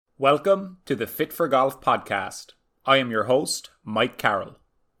Welcome to the Fit for Golf podcast. I am your host, Mike Carroll.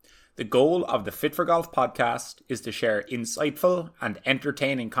 The goal of the Fit for Golf podcast is to share insightful and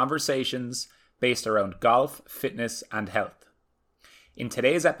entertaining conversations based around golf, fitness, and health. In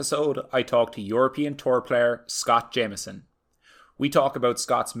today's episode, I talk to European Tour player Scott Jamieson. We talk about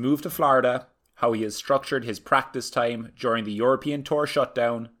Scott's move to Florida, how he has structured his practice time during the European Tour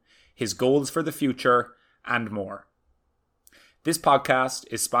shutdown, his goals for the future, and more. This podcast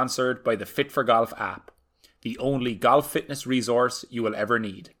is sponsored by the Fit for Golf app, the only golf fitness resource you will ever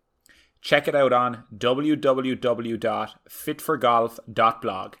need. Check it out on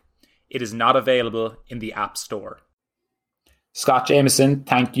www.fitforgolf.blog. It is not available in the App Store. Scott Jamieson,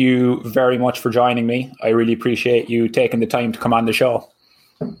 thank you very much for joining me. I really appreciate you taking the time to come on the show.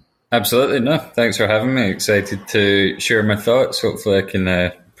 Absolutely. No, thanks for having me. Excited to share my thoughts. Hopefully I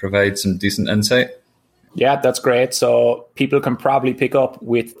can provide some decent insight. Yeah, that's great. So people can probably pick up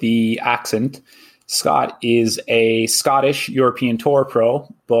with the accent. Scott is a Scottish European Tour pro,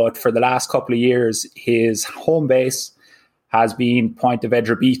 but for the last couple of years, his home base has been Point of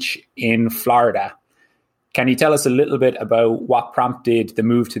Vedra Beach in Florida. Can you tell us a little bit about what prompted the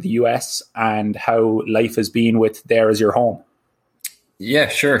move to the US and how life has been with there as your home? Yeah,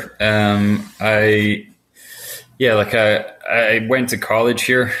 sure. I went to college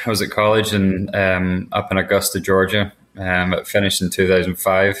here. I was at college up in Augusta, Georgia. It finished in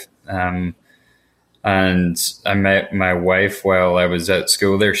 2005. And I met my wife while I was at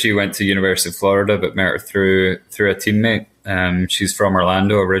school there. She went to University of Florida, but met her through a teammate. She's from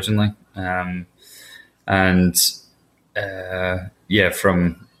Orlando originally.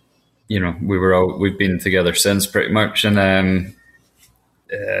 We've been together since pretty much. And,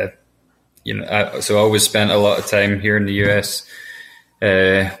 so I always spent a lot of time here in the US.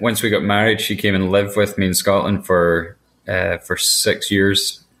 Once we got married, she came and lived with me in Scotland for 6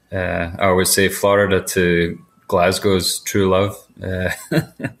 years. I always say Florida to Glasgow's true love.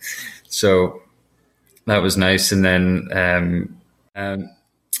 So that was nice. And then,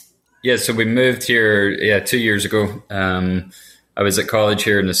 so we moved here, 2 years ago. I was at college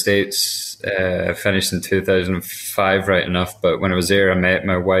here in the States, finished in 2005, right enough. But when I was there, I met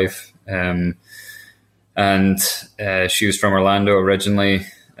my wife. She was from Orlando originally,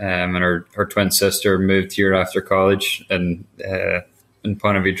 and her twin sister moved here after college in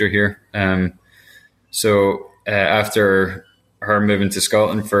Point of Vedra here. After her moving to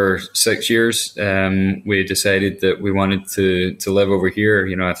Scotland for 6 years, we decided that we wanted to live over here.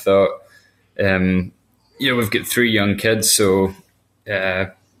 I thought, we've got 3 young kids, so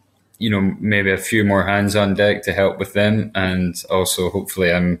maybe a few more hands on deck to help with them, and also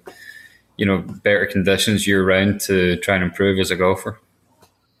hopefully I'm better conditions year round to try and improve as a golfer.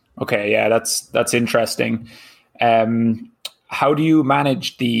 Okay, yeah, that's interesting. How do you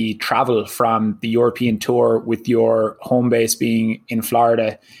manage the travel from the European Tour with your home base being in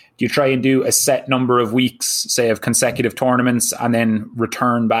Florida? Do you try and do a set number of weeks, say, of consecutive tournaments and then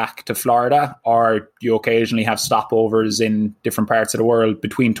return back to Florida? Or do you occasionally have stopovers in different parts of the world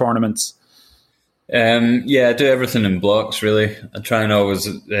between tournaments? I do everything in blocks, really. I try and always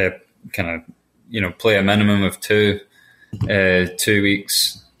play a minimum of 2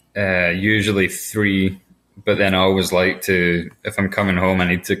 weeks, usually 3, but then I always like to, if I'm coming home, I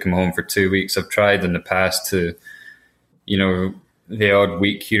need to come home for 2 weeks. I've tried in the past to, the odd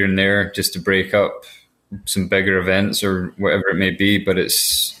week here and there just to break up some bigger events or whatever it may be, but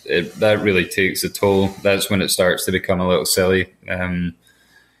that really takes a toll. That's when it starts to become a little silly. You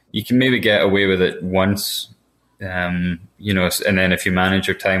can maybe get away with it once, and then if you manage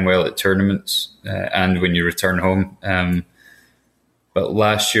your time well at tournaments and when you return home. But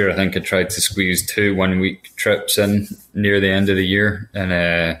last year, I think I tried to squeeze 2 1-week trips in near the end of the year, and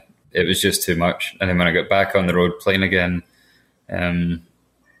it was just too much. And then when I got back on the road playing again,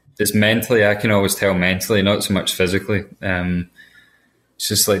 it's mentally, I can always tell mentally, not so much physically. It's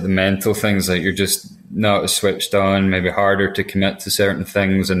just like the mental things, like you're just not as switched on, maybe harder to commit to certain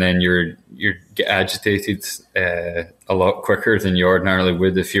things, and then you get agitated a lot quicker than you ordinarily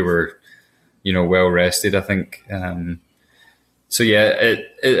would if you were, well rested, I think. It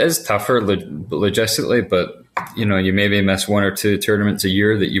is tougher logistically, but you maybe miss 1 or 2 tournaments a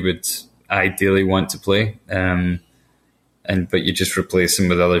year that you would ideally want to play, but you just replace them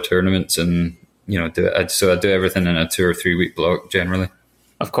with other tournaments, and do it. So I do everything in a 2 or 3 week block generally.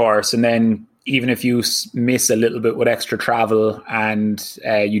 Of course, and then even if you miss a little bit with extra travel and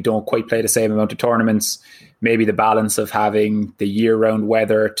you don't quite play the same amount of tournaments, maybe the balance of having the year-round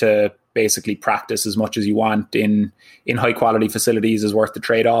weather to basically practice as much as you want in high-quality facilities is worth the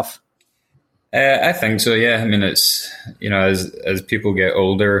trade-off. I think so. Yeah, I mean, it's as people get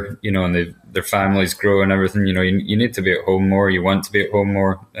older, and their families grow and everything. You need to be at home more. You want to be at home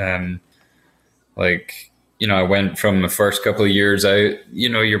more. I went from the first couple of years out.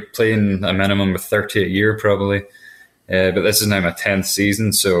 You're playing a minimum of 30 a year probably, but this is now my 10th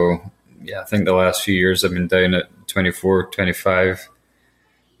season. So yeah, I think the last few years I've been down at 24, 25,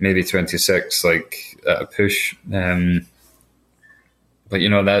 maybe 26, like at a push. But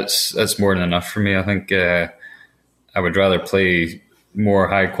that's more than enough for me. I think I would rather play more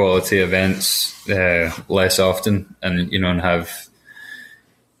high quality events less often, and have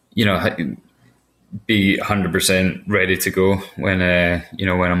be 100% ready to go when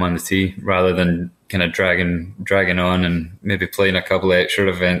when I'm on the tee, rather than kind of dragging on and maybe playing a couple of extra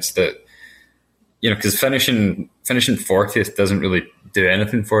events that because finishing 40th doesn't really do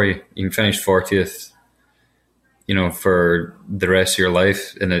anything for you. You can finish 40th. For the rest of your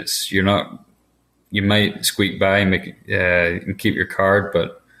life, and you might squeak by and and keep your card,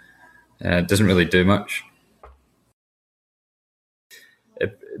 but it doesn't really do much.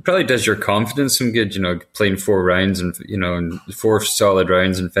 It probably does your confidence some good, playing 4 rounds and 4 solid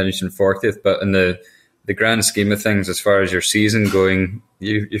rounds and finishing 40th. But in the grand scheme of things, as far as your season going,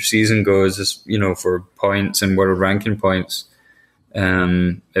 your season goes, for points and world ranking points,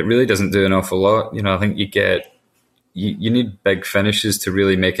 it really doesn't do an awful lot. I think you need big finishes to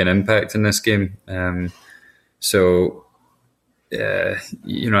really make an impact in this game. I'd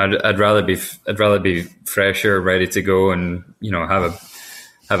rather be fresher, ready to go, and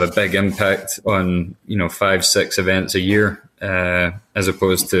have a big impact on 5-6 events a year, as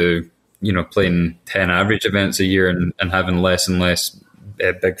opposed to playing 10 average events a year and having less and less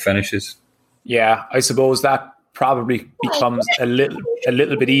big finishes. Yeah, I suppose that probably becomes a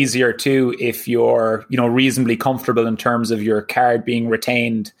little bit easier too if you're reasonably comfortable in terms of your card being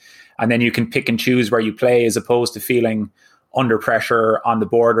retained, and then you can pick and choose where you play, as opposed to feeling under pressure on the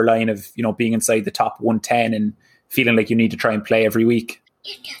borderline of being inside the top 110 and feeling like you need to try and play every week.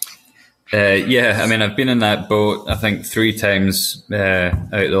 Yeah, I mean, I've been in that boat I think 3 times out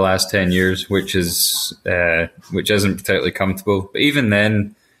of the last 10 years, which isn't particularly comfortable. But even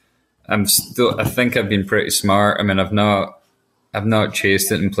then, I think I've been pretty smart. I mean, I've not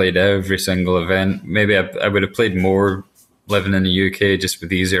chased it and played every single event. Maybe I would have played more living in the UK, just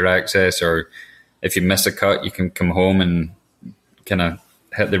with easier access, or if you miss a cut, you can come home and kind of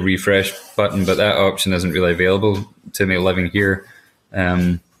hit the refresh button. But that option isn't really available to me living here.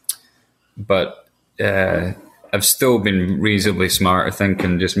 But I've still been reasonably smart, I think,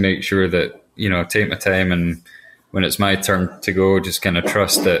 and just make sure that take my time, and when it's my turn to go, just kind of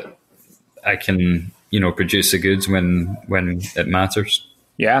trust that I can, produce the goods when it matters.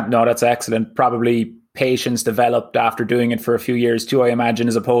 Yeah, no, that's excellent. Probably patience developed after doing it for a few years too, I imagine,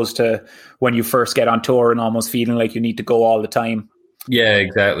 as opposed to when you first get on tour and almost feeling like you need to go all the time. Yeah,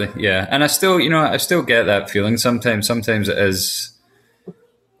 exactly. Yeah. And I still get that feeling sometimes. Sometimes it is,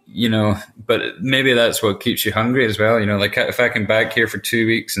 but maybe that's what keeps you hungry as well. Like if I come back here for 2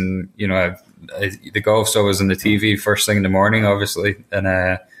 weeks and, the golf's always on the TV first thing in the morning, obviously. And,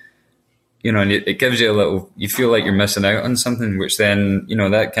 and it gives you you feel like you're missing out on something, which then,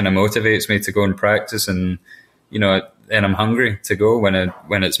 that kind of motivates me to go and practice, and, and I'm hungry to go when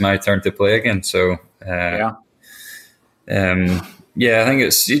it's my turn to play again. So, I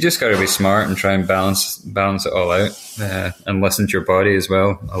think you just got to be smart and try and balance it all out, and listen to your body as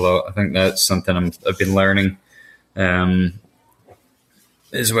well a lot. I think that's something I've been learning,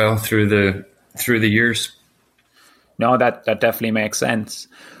 as well through the years. No, that definitely makes sense.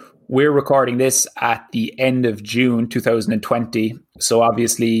 We're recording this at the end of June 2020. So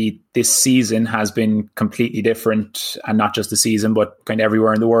obviously this season has been completely different, and not just the season, but kind of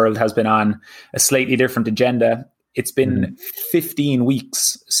everywhere in the world has been on a slightly different agenda. It's been 15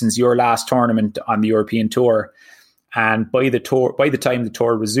 weeks since your last tournament on the European Tour. And by the time the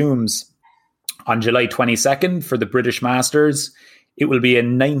tour resumes on July 22nd for the British Masters, it will be a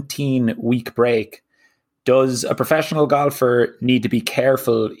 19-week break. Does a professional golfer need to be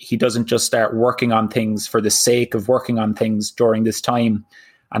careful he doesn't just start working on things for the sake of working on things during this time?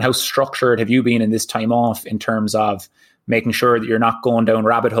 And how structured have you been in this time off in terms of making sure that you're not going down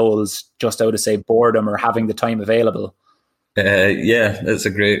rabbit holes just out of, say, boredom or having the time available? Yeah, that's a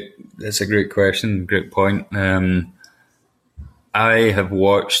great question. Great point. I have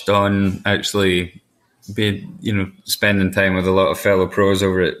watched on actually spending time with a lot of fellow pros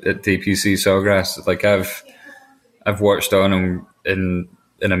over at DPC Sawgrass. Like I've watched on in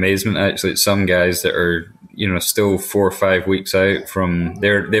amazement actually at some guys that are still 4 or 5 weeks out from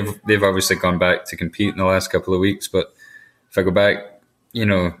they've obviously gone back to compete in the last couple of weeks, but if I go back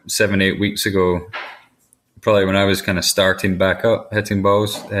 7-8 weeks ago, probably when I was kind of starting back up hitting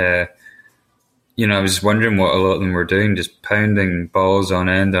balls, I was wondering what a lot of them were doing, just pounding balls on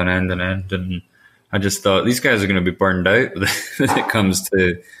end, on end, on end. And I just thought, these guys are going to be burned out when it comes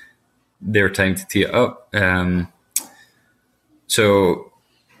to their time to tee it up. So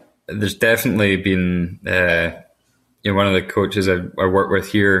there's definitely been, one of the coaches I work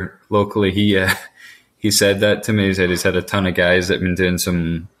with here locally, he said that to me. He said he's had a ton of guys that have been doing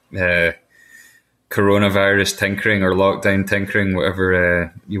some coronavirus tinkering or lockdown tinkering,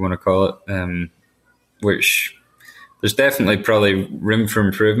 whatever you want to call it, which there's definitely probably room for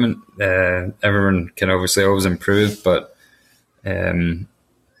improvement. Everyone can obviously always improve, but I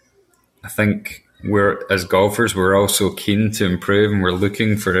think as golfers, we're also keen to improve, and we're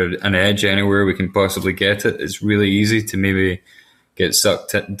looking for an edge anywhere we can possibly get it. It's really easy to maybe get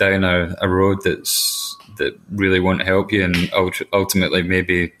sucked down a road that really won't help you and ultimately may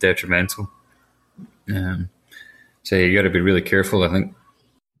be detrimental. So you got to be really careful, I think.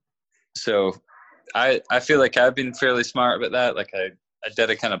 So I feel like I've been fairly smart about that. Like I did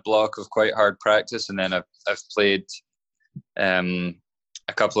a kind of block of quite hard practice, and then I've played a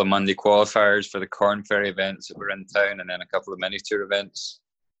couple of Monday qualifiers for the Corn Ferry events that were in town, and then a couple of mini tour events.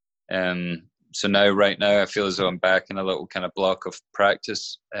 So right now I feel as though I'm back in a little kind of block of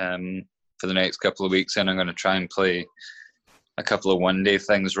practice for the next couple of weeks, and I'm going to try and play a couple of one-day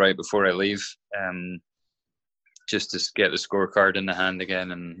things right before I leave, just to get the scorecard in the hand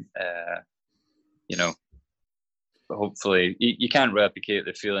again. And hopefully you can't replicate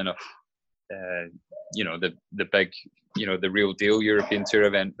the feeling of the big, the real deal European Tour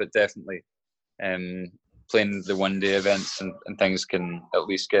event, but definitely playing the one-day events and things can at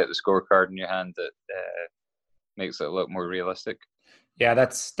least get the scorecard in your hand that makes it a lot more realistic. Yeah,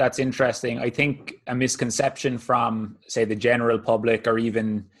 that's interesting. I think a misconception from, say, the general public or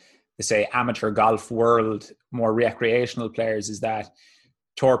even the, say, amateur golf world, more recreational players, is that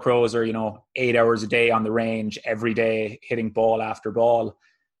tour pros are, 8 hours a day on the range every day, hitting ball after ball.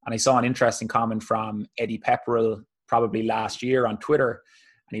 And I saw an interesting comment from Eddie Pepperell probably last year on Twitter.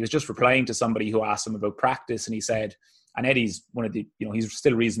 And he was just replying to somebody who asked him about practice. And he said, and Eddie's one of the, he's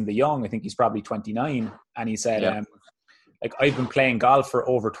still reasonably young. I think he's probably 29. And he said, Yeah. I've been playing golf for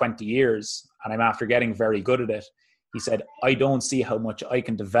over 20 years and I'm after getting very good at it. He said, I don't see how much I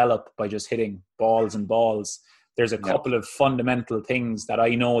can develop by just hitting balls and balls. There's a couple of fundamental things that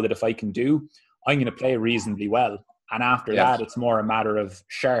I know that if I can do, I'm going to play reasonably well. And after that, it's more a matter of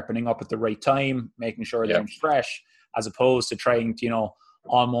sharpening up at the right time, making sure that I'm fresh, as opposed to trying to,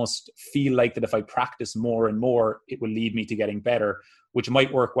 almost feel like that if I practice more and more, it will lead me to getting better, which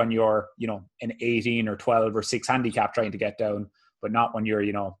might work when you're, an 18 or 12 or 6 handicap trying to get down, but not when you're,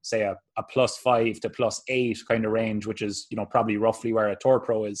 say a +5 to +8 kind of range, which is, probably roughly where a tour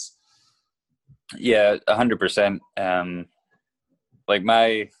pro is. Yeah, 100%. Like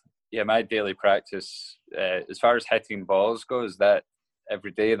my daily practice, as far as hitting balls goes, that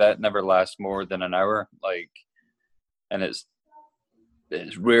every day, that never lasts more than an hour. Like, and it's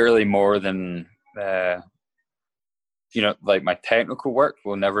rarely more than, like my technical work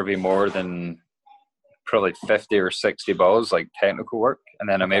will never be more than probably 50 or 60 balls, like technical work. And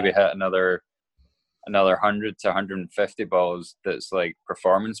then I maybe hit another 100 to 150 balls that's like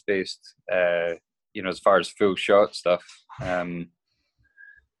performance based, as far as full shot stuff.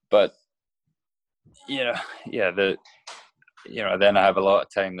 But then I have a lot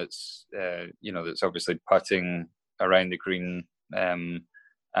of time that's that's obviously putting around the green, and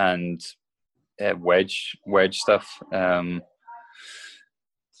wedge stuff.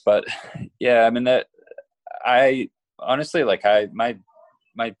 But yeah, I mean that I honestly my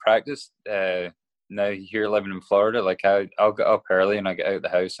practice now here living in Florida, like I'll get up early and I get out of the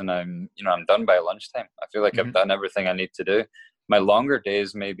house and I'm done by lunchtime. I feel like I've done everything I need to do. My longer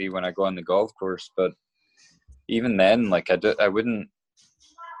days maybe when I go on the golf course, but even then, like I wouldn't.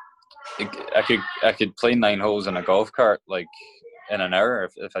 I could play 9 holes in a golf cart like in an hour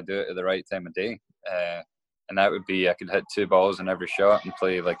if I do it at the right time of day, and that would be I could hit 2 balls in every shot and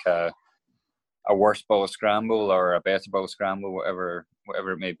play like a worse ball scramble or a better ball scramble, whatever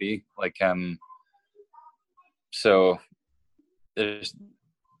it may be. Like so there's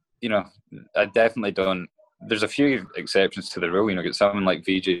I definitely don't. There's a few exceptions to the rule. Get someone like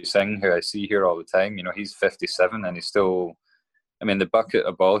Vijay Singh, who I see here all the time. He's 57 and he's still. I mean, the bucket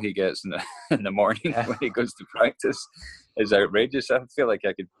of ball he gets in the morning when he goes to practice is outrageous. I feel like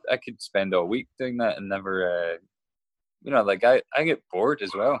I could spend all week doing that and never, like I get bored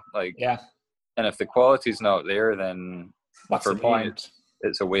as well. Like, and if the quality's not there, then what's the point?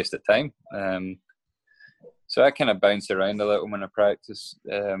 It's a waste of time. So I kind of bounce around a little when I practice,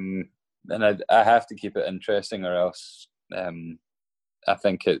 and I have to keep it interesting, or else I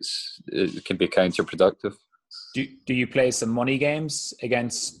think it can be counterproductive. Do you play some money games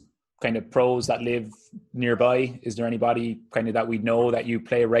against kind of pros that live nearby? Is there anybody kind of that we know that you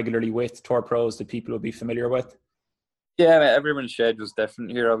play regularly with, tour pros that people will be familiar with? Yeah, I mean, everyone's schedule's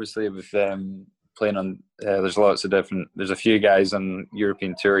different here. Obviously, with playing on, there's lots of different. There's a few guys on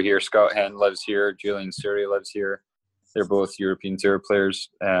European Tour here. Scott Henn lives here. Julian Suri lives here. They're both European Tour players.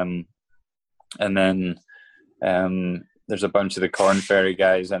 And then there's a bunch of the Corn Ferry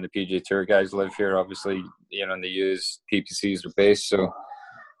guys and the PGA Tour guys live here. Obviously, and they use PPC as their base. So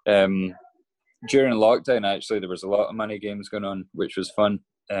during lockdown, actually, there was a lot of money games going on, which was fun.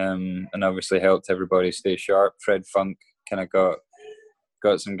 And obviously helped everybody stay sharp. Fred Funk kind of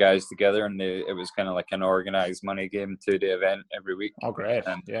got some guys together, and it was kind of like an organized money game 2-day event every week. Oh, great!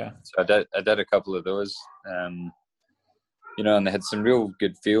 Yeah. So I did a couple of those. And they had some real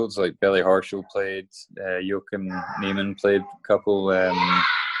good fields, like Billy Horschel played, Joachim Neiman played a couple.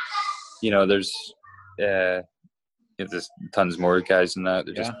 There's tons more guys than that.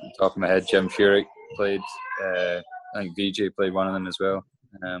 They're just top of my head. Jim Furyk played. I think VJ played one of them as well.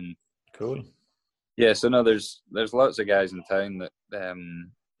 Cool. Yeah, so no, there's lots of guys in town that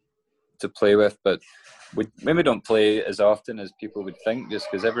to play with, but we maybe don't play as often as people would think, just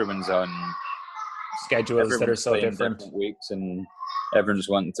because everyone's on schedules that are so different weeks, and everyone's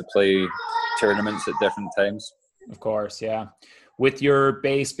wanting to play tournaments at different times. Of course, yeah. With your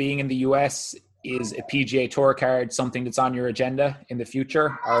base being in the US, is a PGA Tour card something that's on your agenda in the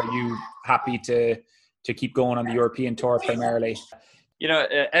future? Are you happy to keep going on the European Tour primarily?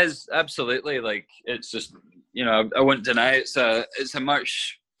 It is absolutely, like, it's just, I wouldn't deny it's a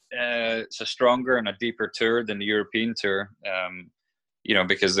much it's a stronger and a deeper tour than the European Tour.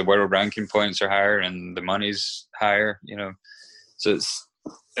 Because the world ranking points are higher and the money's higher. So it's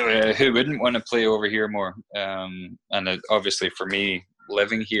who wouldn't want to play over here more? And obviously for me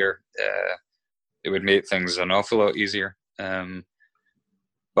living here, it would make things an awful lot easier.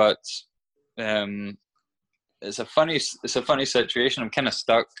 But it's a funny situation. I'm kind of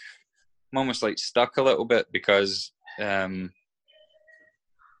stuck. I'm almost like stuck a little bit because I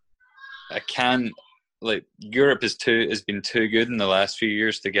can't. Like, Europe has been too good in the last few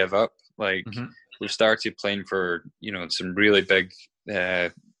years to give up. Like, we've started playing for some really big.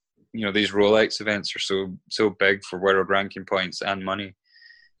 These Rolex events are so big for world ranking points and money.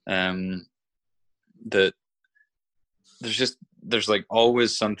 That there's like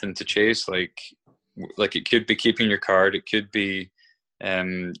always something to chase. Like it could be keeping your card. It could be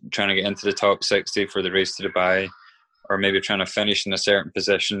trying to get into the top 60 for the race to Dubai, or maybe trying to finish in a certain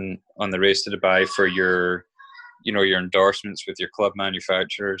position on the race to Dubai for your endorsements with your club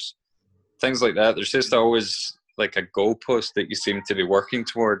manufacturers, things like that. There's just always like a goalpost that you seem to be working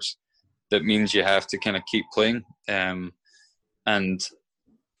towards that means you have to kind of keep playing. And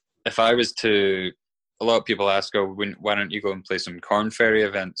if I was to, a lot of people ask, why don't you go and play some Corn Ferry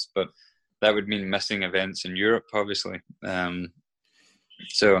events? But that would mean missing events in Europe, obviously.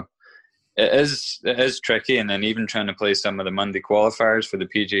 So it is tricky. And then even trying to play some of the Monday qualifiers for the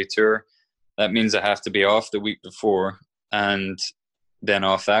PGA Tour, that means I have to be off the week before and then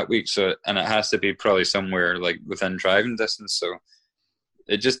off that week. So, and it has to be probably somewhere like within driving distance. So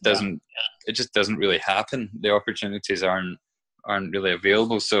it just doesn't really happen. The opportunities aren't really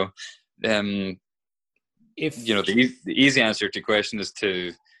available. So, if the easy answer to your question is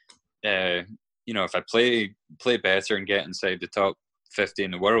to, if I play better and get inside the top 50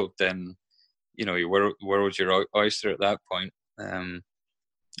 in the world, then your world's your oyster at that point, and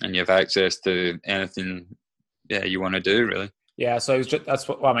you have access to anything you want to do, really. Yeah, so that's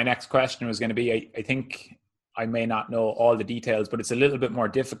what my next question was going to be. I think I may not know all the details, but it's a little bit more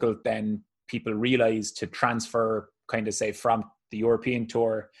difficult than people realize to transfer, kind of say, from the European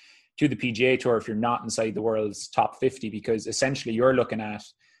Tour to the PGA Tour if you're not inside the world's top 50, because essentially you're looking at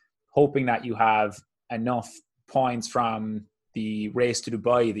hoping that you have enough points from the race to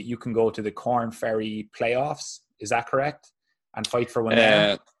Dubai that you can go to the Corn Ferry playoffs. Is that correct? And fight for one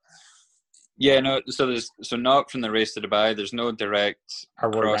there? Yeah, no. So not from the race to Dubai. There's no direct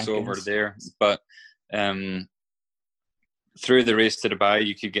crossover there, but through the race to Dubai,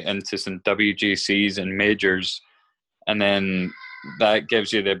 you could get into some WGCs and majors, and then that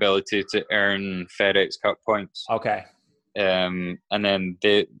gives you the ability to earn FedEx Cup points. Okay. And then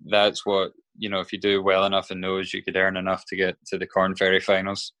that's what, if you do well enough in those, you could earn enough to get to the Corn Ferry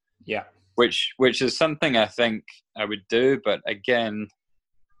finals. Yeah. Which is something I think I would do, but again,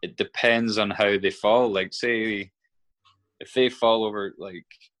 it depends on how they fall. Like, say, if they fall over, like,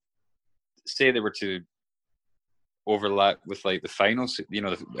 say they were to overlap with like the finals,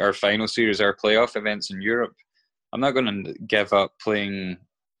 our final series, our playoff events in Europe. I'm not going to give up playing,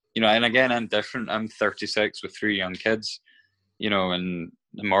 and again, I'm different. I'm 36 with 3 young kids, and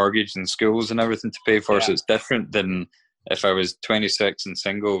a mortgage and schools and everything to pay for. Yeah. So it's different than if I was 26 and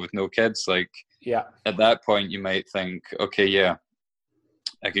single with no kids. Like, yeah, at that point, you might think, okay, yeah,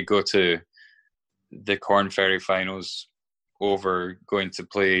 I could go to the Corn Ferry finals over going to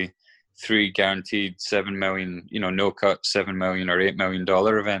play 3 guaranteed $7 million, no cut $7 million or $8 million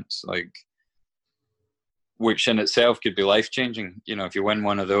events, like, which in itself could be life changing. If you win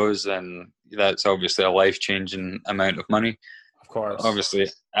one of those, then that's obviously a life changing amount of money. Of course, obviously,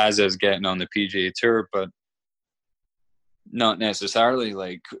 as is getting on the PGA Tour, but not necessarily.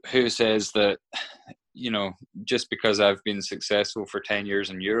 Like, who says that? Just because I've been successful for 10 years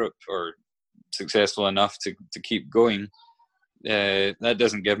in Europe, or successful enough to keep going, that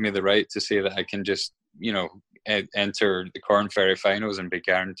doesn't give me the right to say that I can just, enter the Corn Ferry finals and be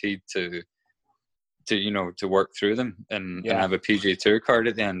guaranteed to work through them and have a PGA Tour card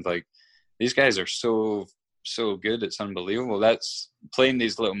at the end. Like, these guys are so good, it's unbelievable. That's playing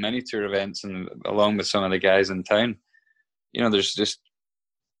these little mini tour events, and along with some of the guys in town, there's just,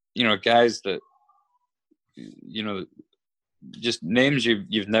 guys that, just names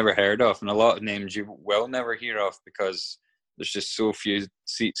you've never heard of, and a lot of names you will never hear of, because there's just so few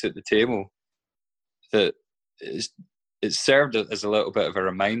seats at the table, that it's served as a little bit of a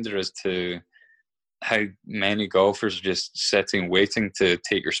reminder as to how many golfers are just sitting waiting to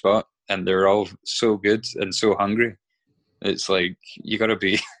take your spot, and they're all so good and so hungry. It's like, you got to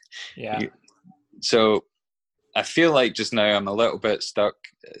be so I feel like just now I'm a little bit stuck,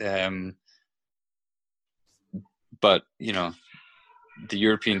 but the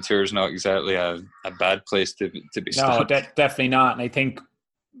European Tour is not exactly a bad place to be stuck. No, definitely not. And I think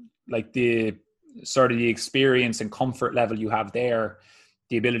like the sort of the experience and comfort level you have there,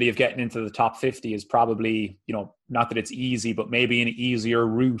 the ability of getting into the top 50 is probably, not that it's easy, but maybe an easier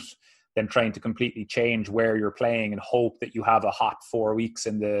route than trying to completely change where you're playing and hope that you have a hot 4 weeks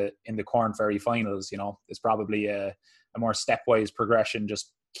in the Corn Ferry finals. It's probably a more stepwise progression.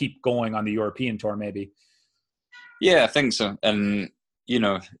 Just keep going on the European Tour, maybe. Yeah, I think so. And,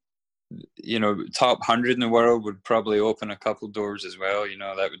 top 100 in the world would probably open a couple doors as well.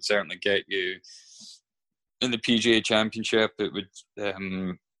 That would certainly get you in the PGA Championship. It would,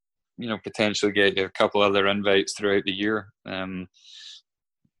 potentially get you a couple other invites throughout the year.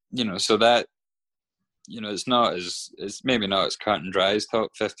 So that, it's maybe not as cut and dry as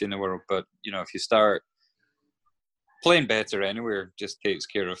top 50 in the world, but, if you start playing better anywhere, just takes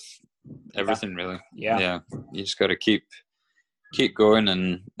care of everything, really. Yeah. You just got to keep going,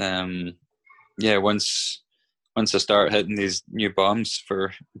 and once I start hitting these new bombs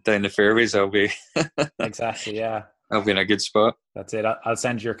for down the fairways, I'll be exactly. Yeah, I'll be in a good spot. That's it. I'll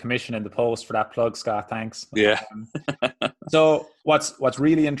send your commission in the post for that plug, Scott. Thanks. Yeah. So what's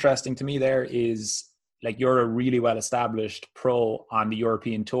really interesting to me there is, like, you're a really well established pro on the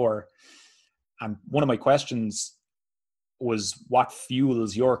European Tour, and one of my questions was, what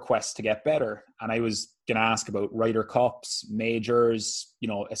fuels your quest to get better? And I was going to ask about Ryder Cups, majors,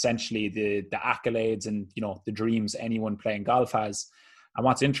 essentially the accolades and, the dreams anyone playing golf has. And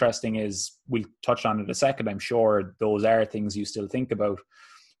what's interesting is, we'll touch on it in a second, I'm sure those are things you still think about.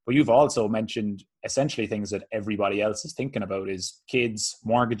 But you've also mentioned essentially things that everybody else is thinking about, is kids,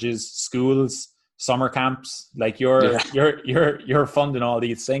 mortgages, schools, summer camps. Like, you're funding all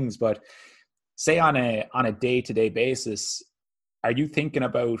these things, but say on a day-to-day basis, are you thinking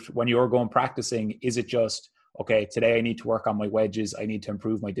about, when you're going practicing, is it just, okay, today I need to work on my wedges, I need to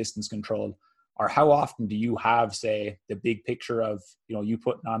improve my distance control? Or how often do you have, say, the big picture of, you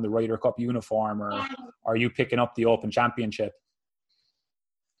putting on the Ryder Cup uniform, or are you picking up the Open Championship?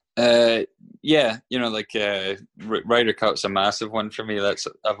 Ryder Cup's a massive one for me.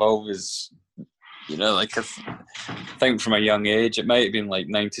 I've always, I think from a young age, it might have been like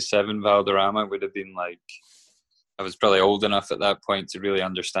 97 Valderrama would have been like, I was probably old enough at that point to really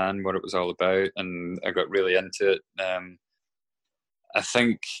understand what it was all about, and I got really into it. I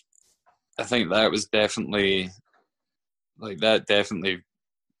think that was definitely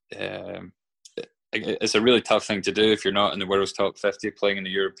it's a really tough thing to do if you're not in the world's top 50 playing in the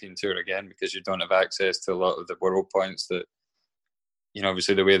European Tour again, because you don't have access to a lot of the world points that,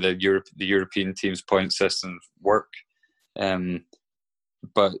 obviously the way the European team's point system work.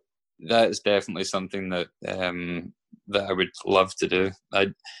 But that is definitely something that I would love to do.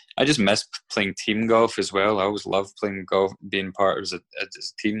 I just miss playing team golf as well. I always loved playing golf, being part of a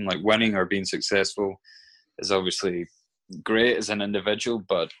team. Like, winning or being successful is obviously great as an individual,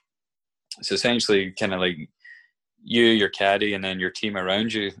 but it's essentially kind of like you, your caddy, and then your team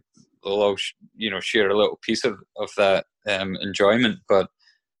around you will all share a little piece of that enjoyment. But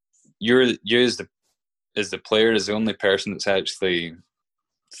you as the player is the only person that's actually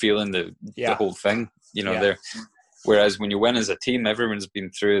feeling the whole thing. There. Whereas when you win as a team, everyone's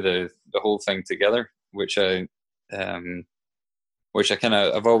been through the whole thing together, which I've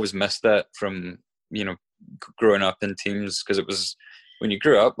always missed that from growing up in teams, because it was when you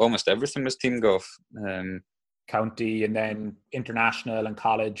grew up, almost everything was team golf. County and then international and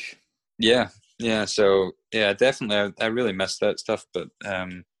college. Yeah. So definitely, I really miss that stuff. But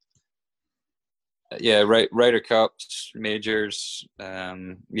Ryder Cups, majors,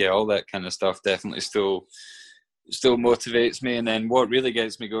 all that kind of stuff definitely still motivates me. And then what really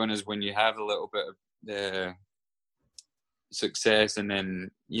gets me going is when you have a little bit of success, and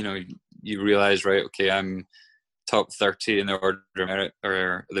then you realize, right, okay, I'm top 30 in the order of merit,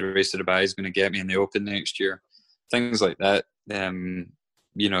 or the Race to Dubai is going to get me in the Open next year. Things like that.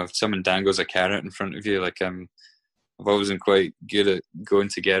 If someone dangles a carrot in front of you, like I've always been quite good at going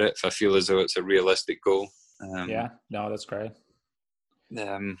to get it if I feel as though it's a realistic goal. That's great.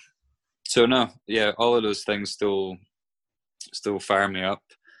 All of those things still fire me up.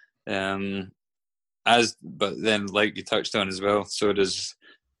 But then, like you touched on as well, so does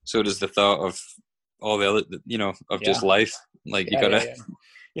the thought of all the other, just life. Like you gotta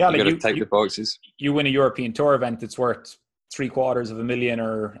tick the boxes. You win a European Tour event that's worth $750,000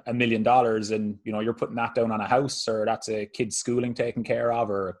 or $1 million, and you're putting that down on a house, or that's a kid's schooling taken care of,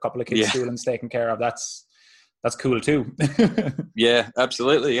 or a couple of kids' schooling's taken care of. That's cool too. Yeah,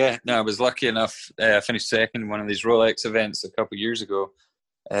 absolutely. Yeah. No, I was lucky enough. I finished second in one of these Rolex events a couple of years ago,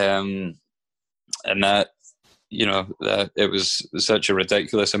 and that that it was such a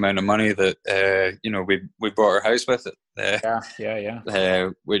ridiculous amount of money that we bought our house with it.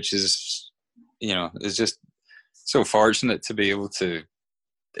 Which is is just so fortunate to be able to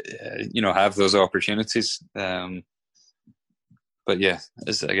have those opportunities. But yeah,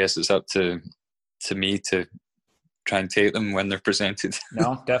 I guess it's up to me to try and take them when they're presented.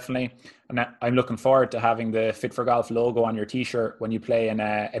 No, definitely. And I'm looking forward to having the Fit for Golf logo on your t-shirt when you play in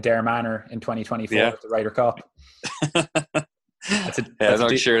Adair Manor in 2024 at the Ryder Cup. I'm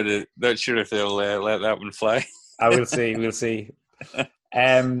not sure if they'll let that one fly. We'll see.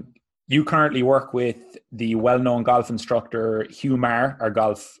 You currently work with the well-known golf instructor Hugh Marr, our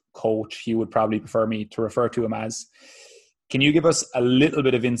golf coach. Hugh would probably prefer me to refer to him as. Can you give us a little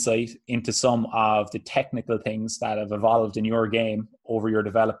bit of insight into some of the technical things that have evolved in your game over your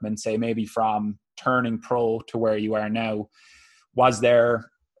development, say maybe from turning pro to where you are now? Was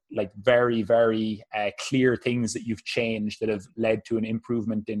there like very, very clear things that you've changed that have led to an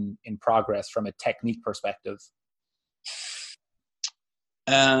improvement in progress from a technique perspective?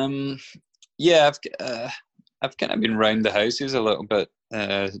 I've kind of been round the houses a little bit,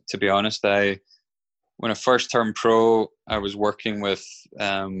 to be honest. When I first turned pro, I was working with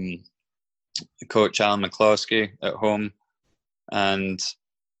Coach Alan McCloskey at home, and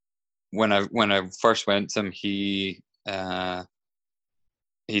when I first went to him, he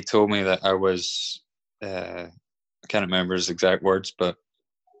told me that I was I can't remember his exact words, but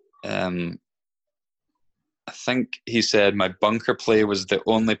I think he said my bunker play was the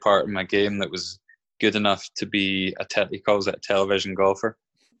only part of my game that was good enough to be he calls it a television golfer.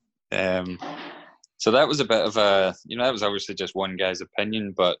 So that was a bit of that was obviously just one guy's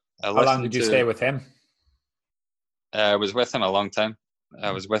opinion, but how long did you stay with him? I was with him a long time. I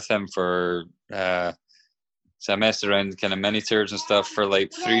was with him for, so I messed around kind of mini tours and stuff for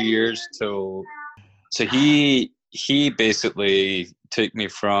like 3 years so he basically took me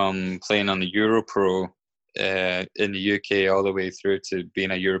from playing on the Europro in the UK all the way through to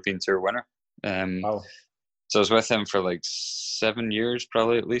being a European Tour winner. Wow. So I was with him for like 7 years,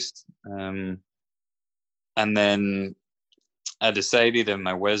 probably at least. And then I decided in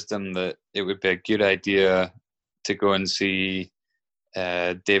my wisdom that it would be a good idea to go and see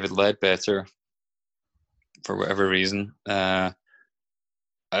David Ledbetter for whatever reason. I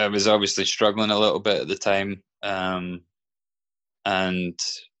was obviously struggling a little bit at the time. And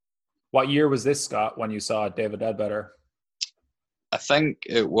what year was this, Scott, when you saw David Ledbetter? I think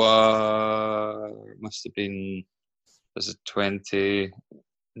it must have been, was it 19,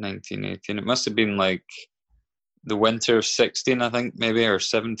 18? It must have been like the winter of 16, I think, maybe, or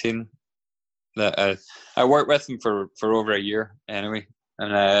 17. That I worked with him for over a year anyway,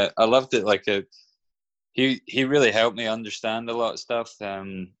 and I loved it. Like he really helped me understand a lot of stuff. At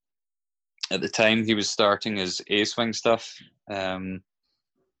the time, he was starting his A-swing stuff.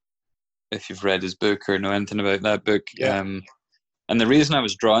 If you've read his book or know anything about that book, yeah. And the reason I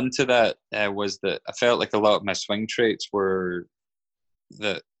was drawn to that was that I felt like a lot of my swing traits were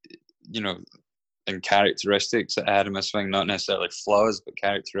that, and characteristics that I had in my swing, not necessarily flaws, but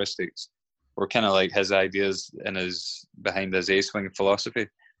characteristics, were kind of like his ideas and behind his A-swing philosophy.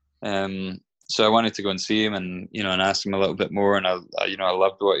 So I wanted to go and see him and ask him a little bit more. And I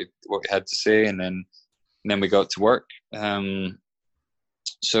loved what he had to say. And then we got to work.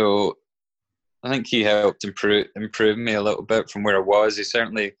 So I think he helped improve me a little bit from where I was. He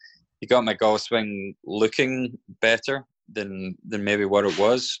got my golf swing looking better than maybe what it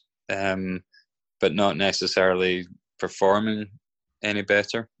was, but not necessarily performing any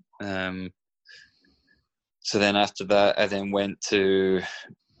better. So then after that, I then went to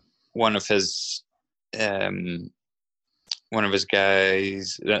one of his guys,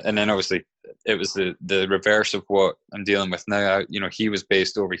 and then obviously it was the reverse of what I'm dealing with now. He was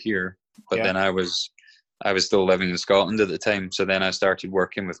based over here, but then I was still living in Scotland at the time. So then I started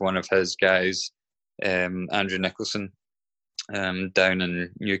working with one of his guys, Andrew Nicholson, down in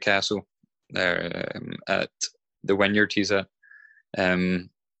Newcastle, at the Wynyard he's at.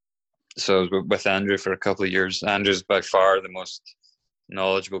 So I was with Andrew for a couple of years. Andrew's by far the most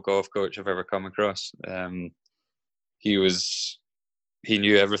knowledgeable golf coach I've ever come across. He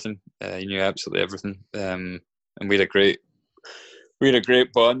knew everything. He knew absolutely everything. And we had a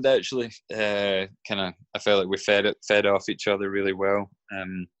great bond, actually. I felt like we fed off each other really well.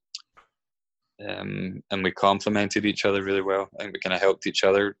 And we complemented each other really well. I think we kind of helped each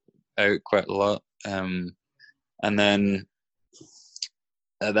other out quite a lot. And then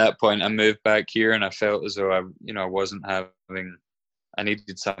at that point, I moved back here, and I felt as though I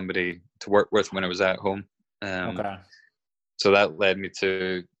needed somebody to work with when I was at home. Okay. So that led me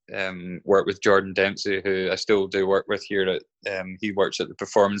to work with Jordan Dempsey, who I still do work with here he works at the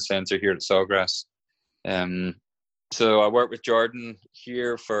Performance Centre here at Sawgrass. So I worked with Jordan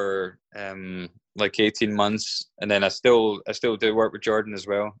here for like 18 months, and then I still do work with Jordan as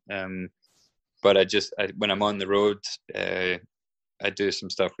well. But when I'm on the road, I do some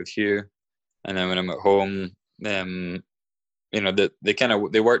stuff with Hugh, and then when I'm at home, they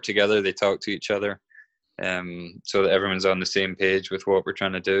work together, they talk to each other, so that everyone's on the same page with what we're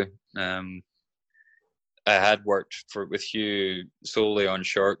trying to do. I had worked with Hugh solely on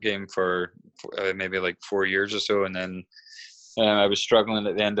short game for maybe like 4 years or so, and then I was struggling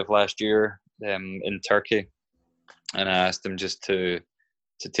at the end of last year in Turkey, and I asked him just to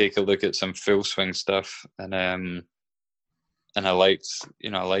take a look at some full swing stuff, and I liked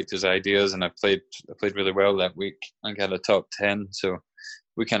his ideas, and I played really well that week. I got a top 10, so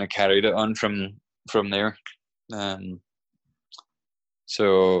we kind of carried it on from there.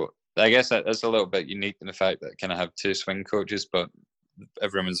 So I guess that's a little bit unique in the fact that I kind of have two swing coaches, but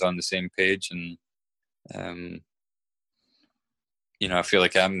everyone's on the same page, and I feel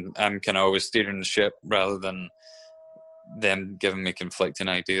like I'm kind of always steering the ship rather than them giving me conflicting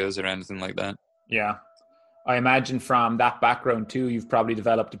ideas or anything like that. Yeah. I imagine from that background too, you've probably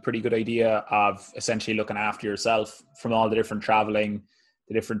developed a pretty good idea of essentially looking after yourself from all the different traveling,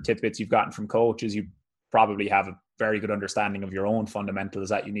 the different tidbits you've gotten from coaches. You probably have a very good understanding of your own fundamentals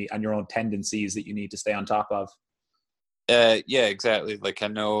that you need and your own tendencies that you need to stay on top of. Yeah, exactly. Like I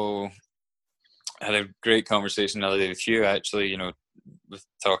had a great conversation the other day with you, actually, with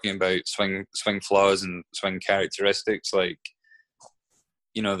talking about swing flaws and swing characteristics. Like,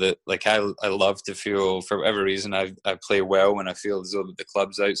 that like I love to feel, for whatever reason, I play well when I feel as though the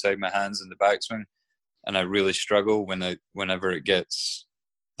club's outside my hands in the backswing, and I really struggle whenever it gets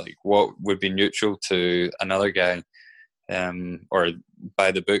like what would be neutral to another guy, or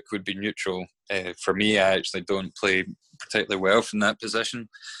by the book would be neutral. For me, I actually don't play particularly well from that position.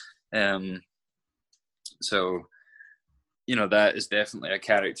 So, that is definitely a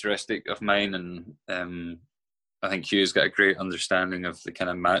characteristic of mine, and I think Hugh's got a great understanding of the kind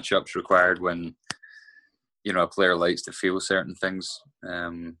of matchups required when, a player likes to feel certain things.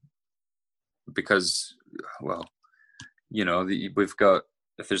 Because, well, we've got,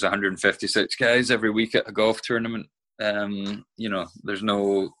 if there's 156 guys every week at a golf tournament, there's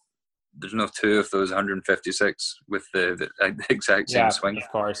no two of those 156 with the exact same swing. Of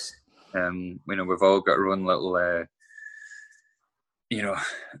course. We've all got our own little,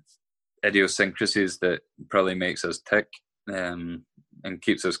 idiosyncrasies that probably makes us tick, and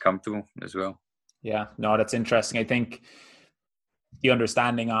keeps us comfortable as well. Yeah, no, that's interesting. I think the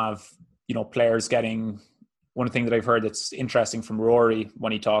understanding of, players getting, one thing that I've heard that's interesting from Rory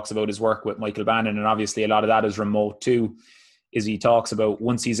when he talks about his work with Michael Bannon, and obviously a lot of that is remote too, is he talks about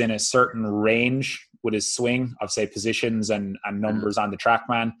once he's in a certain range with his swing of, say, positions and numbers on the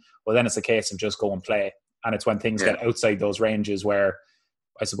TrackMan, well, then it's a case of just go and play. And it's when things Yeah. get outside those ranges where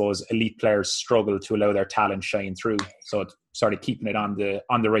I suppose elite players struggle to allow their talent shine through. So it's sort of keeping it on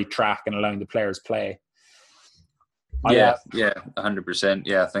the right track and allowing the players play. Yeah, 100%.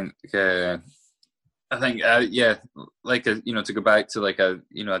 Yeah, yeah, like to go back to like a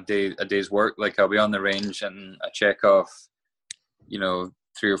day's work. Like I'll be on the range and I check off, 3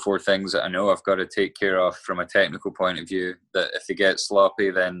 or 4 things that I know I've got to take care of from a technical point of view. That if they get sloppy,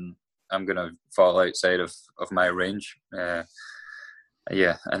 then I'm gonna fall outside of my range.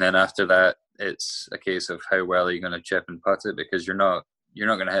 Yeah, and then after that, it's a case of how well are you going to chip and putt it, because you're not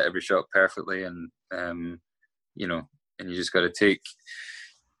going to hit every shot perfectly, and and you just got to take.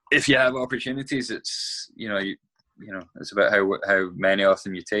 If you have opportunities, it's it's about how many of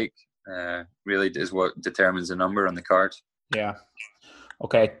them you take. Really is what determines the number on the card. Yeah.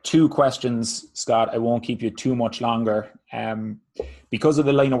 Okay, 2 questions, Scott. I won't keep you too much longer. Because of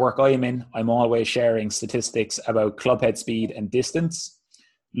the line of work I'm in, I'm always sharing statistics about clubhead speed and distance.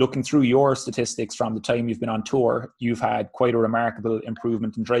 Looking through your statistics from the time you've been on tour, you've had quite a remarkable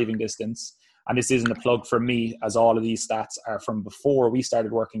improvement in driving distance. And this isn't a plug for me, as all of these stats are from before we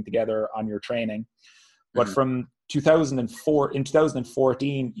started working together on your training. But from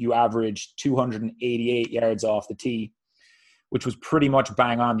 2014, you averaged 288 yards off the tee, which was pretty much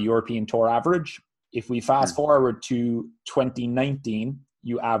bang on the European Tour average. If we fast forward to 2019,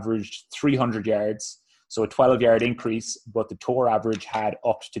 you averaged 300 yards, so a 12-yard increase, but the Tour average had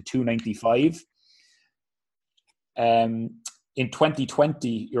upped to 295. In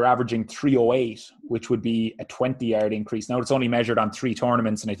 2020, you're averaging 308, which would be a 20-yard increase. Now, it's only measured on 3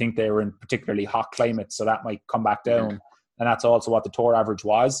 tournaments, and I think they were in particularly hot climates, so that might come back down. And that's also what the Tour average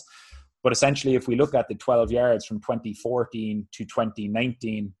was. But essentially, if we look at the 12 yards from 2014 to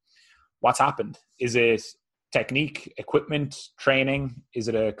 2019, what's happened? Is it technique, equipment, training? Is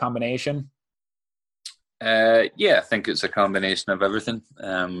it a combination? Yeah, I think it's a combination of everything.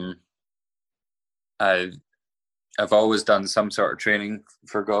 I've always done some sort of training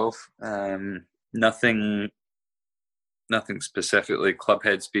for golf. Nothing specifically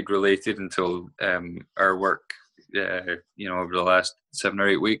clubhead speed related until our work, over the last 7 or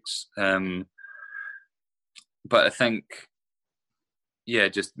 8 weeks. But I think,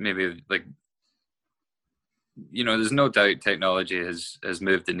 just maybe like, there's no doubt technology has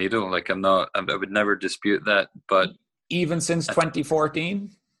moved the needle. Like I would never dispute that. But even since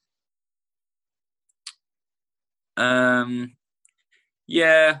 2014.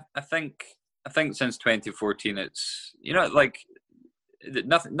 Yeah, I think since 2014, it's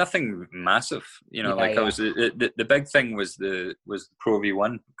nothing massive. The big thing was the Pro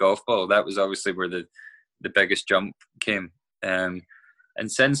V1 golf ball. That was obviously where the biggest jump came. And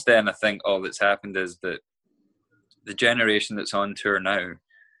since then, I think all that's happened is that the generation that's on tour now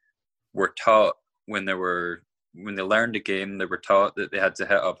were taught when they learned the game, they were taught that they had to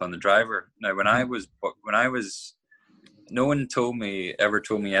hit up on the driver. Now, when I was no one ever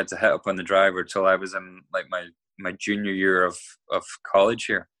told me I had to hit up on the driver till I was in like my junior year of college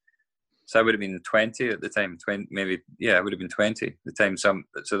here. So I would have been 20 at the time. I would have been 20 at the time. So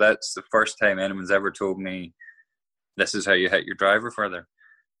that's the first time anyone's ever told me this is how you hit your driver further.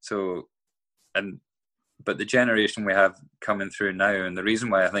 So, but the generation we have coming through now, and the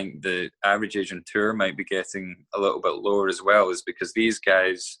reason why I think the average age on tour might be getting a little bit lower as well, is because these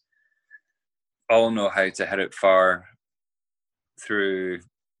guys all know how to hit it far through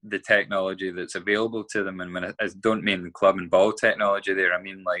the technology that's available to them. And I don't mean club and ball technology there. I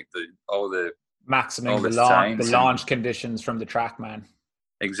mean like all the maximum the launch conditions from the TrackMan.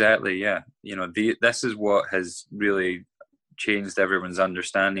 Exactly, yeah. This is what has really changed everyone's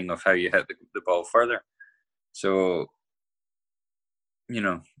understanding of how you hit the ball further. So,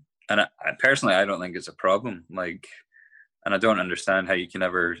 and I personally, I don't think it's a problem. Like, and I don't understand how you can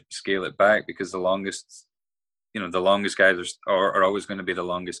ever scale it back, because the longest guys are always going to be the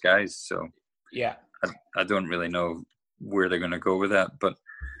longest guys. So, yeah, I don't really know where they're going to go with that. But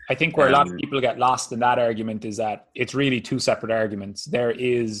I think where a lot of people get lost in that argument is that it's really 2 separate arguments. There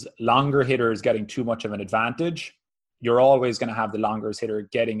is longer hitters getting too much of an advantage. You're always going to have the longest hitter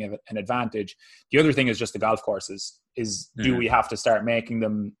getting an advantage. The other thing is just the golf courses. Do we have to start making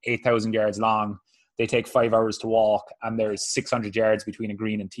them 8,000 yards long? They take 5 hours to walk, and there's 600 yards between a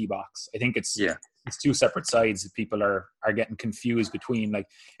green and tee box. I think it's 2 separate sides that people are getting confused between. Like,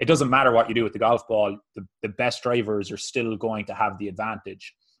 it doesn't matter what you do with the golf ball. The best drivers are still going to have the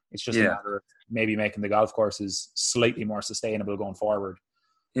advantage. It's just a matter of maybe making the golf courses slightly more sustainable going forward.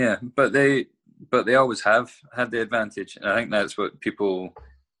 Yeah, but they always have had the advantage, and I think that's what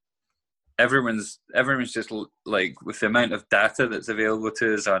everyone's just like, with the amount of data that's available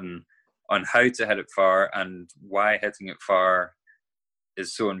to us on on how to hit it far and why hitting it far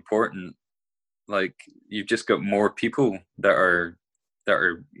is so important. Like, you've just got more people that are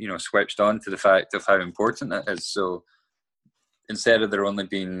switched on to the fact of how important it is. So instead of there only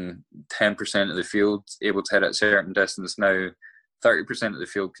being 10% of the field able to hit at a certain distance, now 30% of the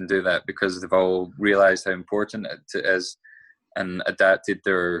field can do that because they've all realized how important it is and adapted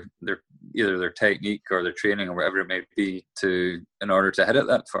their either their technique or their training or whatever it may be in order to hit it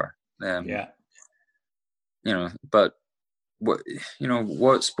that far. But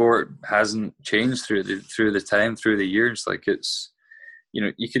what sport hasn't changed through the years? Like, it's,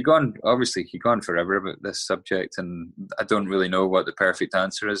 you could go on forever about this subject, and I don't really know what the perfect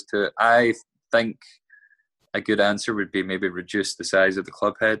answer is to it. I think a good answer would be maybe reduce the size of the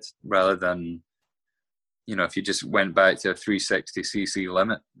club head rather than, if you just went back to a 360cc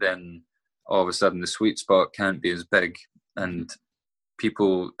limit, then all of a sudden the sweet spot can't be as big, and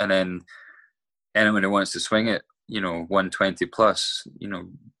then anyone who wants to swing it, 120 plus,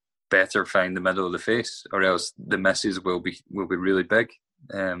 better find the middle of the face, or else the misses will be really big.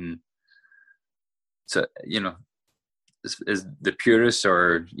 So is the purists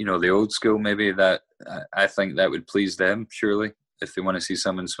or the old school, maybe, that I think that would please them, surely, if they want to see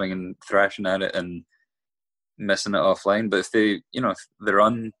someone swinging, thrashing at it and missing it offline. But if they, if they're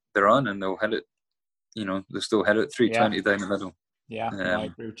on and they'll hit it, they'll still hit it 320 down the middle. I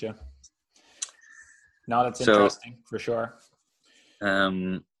agree with you. No, that's interesting for sure.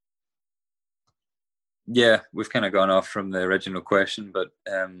 We've kind of gone off from the original question, but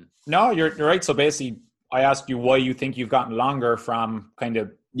no, you're right. So basically, I asked you why you think you've gotten longer from kind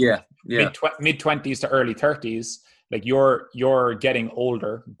of mid 20s to early 30s. Like, you're getting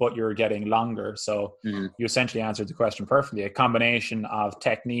older, but you're getting longer. So you essentially answered the question perfectly. A combination of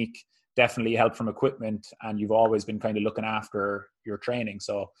technique, definitely help from equipment, and you've always been kind of looking after your training.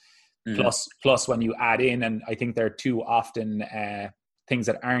 So plus when you add in, and I think there are too often things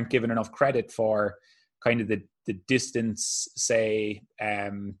that aren't given enough credit for, kind of the distance, say,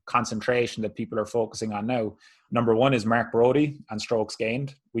 concentration that people are focusing on now. Number one is Mark Brody and strokes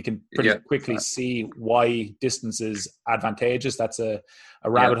gained. We can pretty quickly see why distance is advantageous. That's a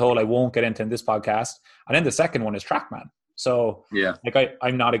rabbit hole I won't get into in this podcast. And then the second one is TrackMan. So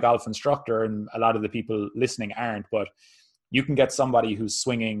I'm not a golf instructor, and a lot of the people listening aren't, but you can get somebody who's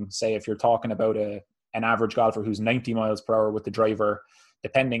swinging, say, if you're talking about an average golfer who's 90 miles per hour with the driver,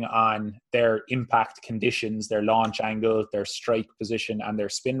 depending on their impact conditions, their launch angle, their strike position, and their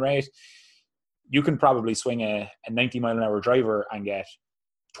spin rate, you can probably swing a 90 mile an hour driver and get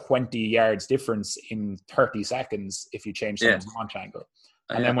 20 yards difference in 30 seconds if you change someone's launch angle.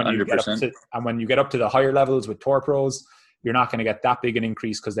 And then when you get up to the higher levels with Tour Pros, you're not going to get that big an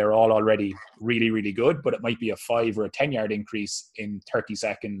increase because they're all already really, really good, but it might be a 5 or a 10 yard increase in 30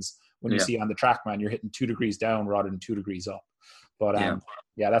 seconds. When you see on the TrackMan, you're hitting 2 degrees down rather than 2 degrees up. But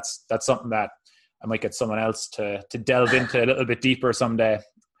that's something that I might get someone else to delve into a little bit deeper someday.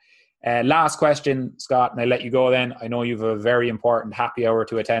 Last question, Scott, and I'll let you go then. I know you have a very important happy hour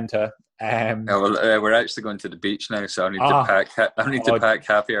to attend to. We're actually going to the beach now, so I need to pack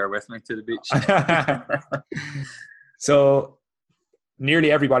happy hour with me to the beach. So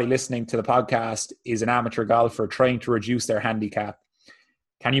nearly everybody listening to the podcast is an amateur golfer trying to reduce their handicap.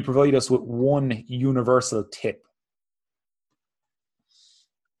 Can you provide us with one universal tip?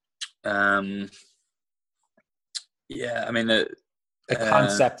 A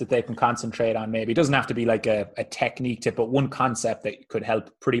concept that they can concentrate on, maybe. It doesn't have to be like a technique tip, but one concept that could help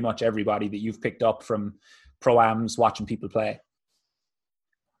pretty much everybody that you've picked up from pro-ams watching people play.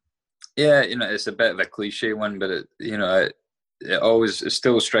 Yeah, it's a bit of a cliche one, but it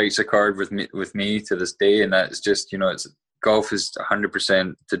still strikes a chord with me to this day, and that's just, it's golf is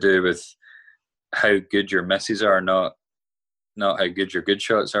 100% to do with how good your misses are, not how good your good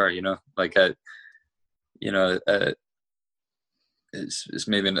shots are. It's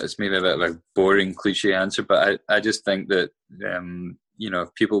maybe a bit of a boring cliche answer, but I just think that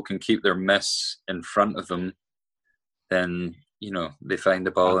if people can keep their miss in front of them, then they find the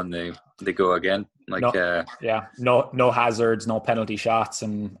ball and they go again. No hazards, no penalty shots,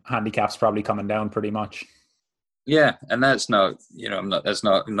 and handicaps probably coming down pretty much. Yeah, and that's not I'm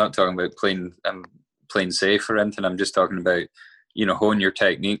not talking about playing safe or anything. I'm just talking about hone your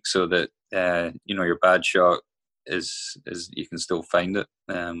technique so that your bad shot is you can still find it.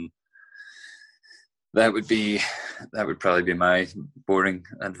 That would probably be my boring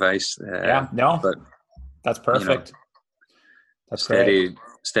advice. But that's perfect. That's steady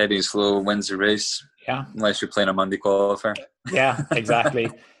and slow wins the race. Yeah, unless you're playing a Monday qualifier. Yeah, exactly.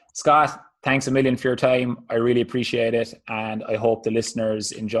 Scott, Thanks a million for your time. I really appreciate it. And I hope the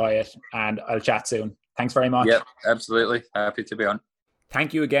listeners enjoy it. And I'll chat soon. Thanks very much. Yep, absolutely. Happy to be on.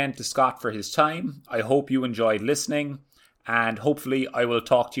 Thank you again to Scott for his time. I hope you enjoyed listening. And hopefully I will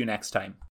talk to you next time.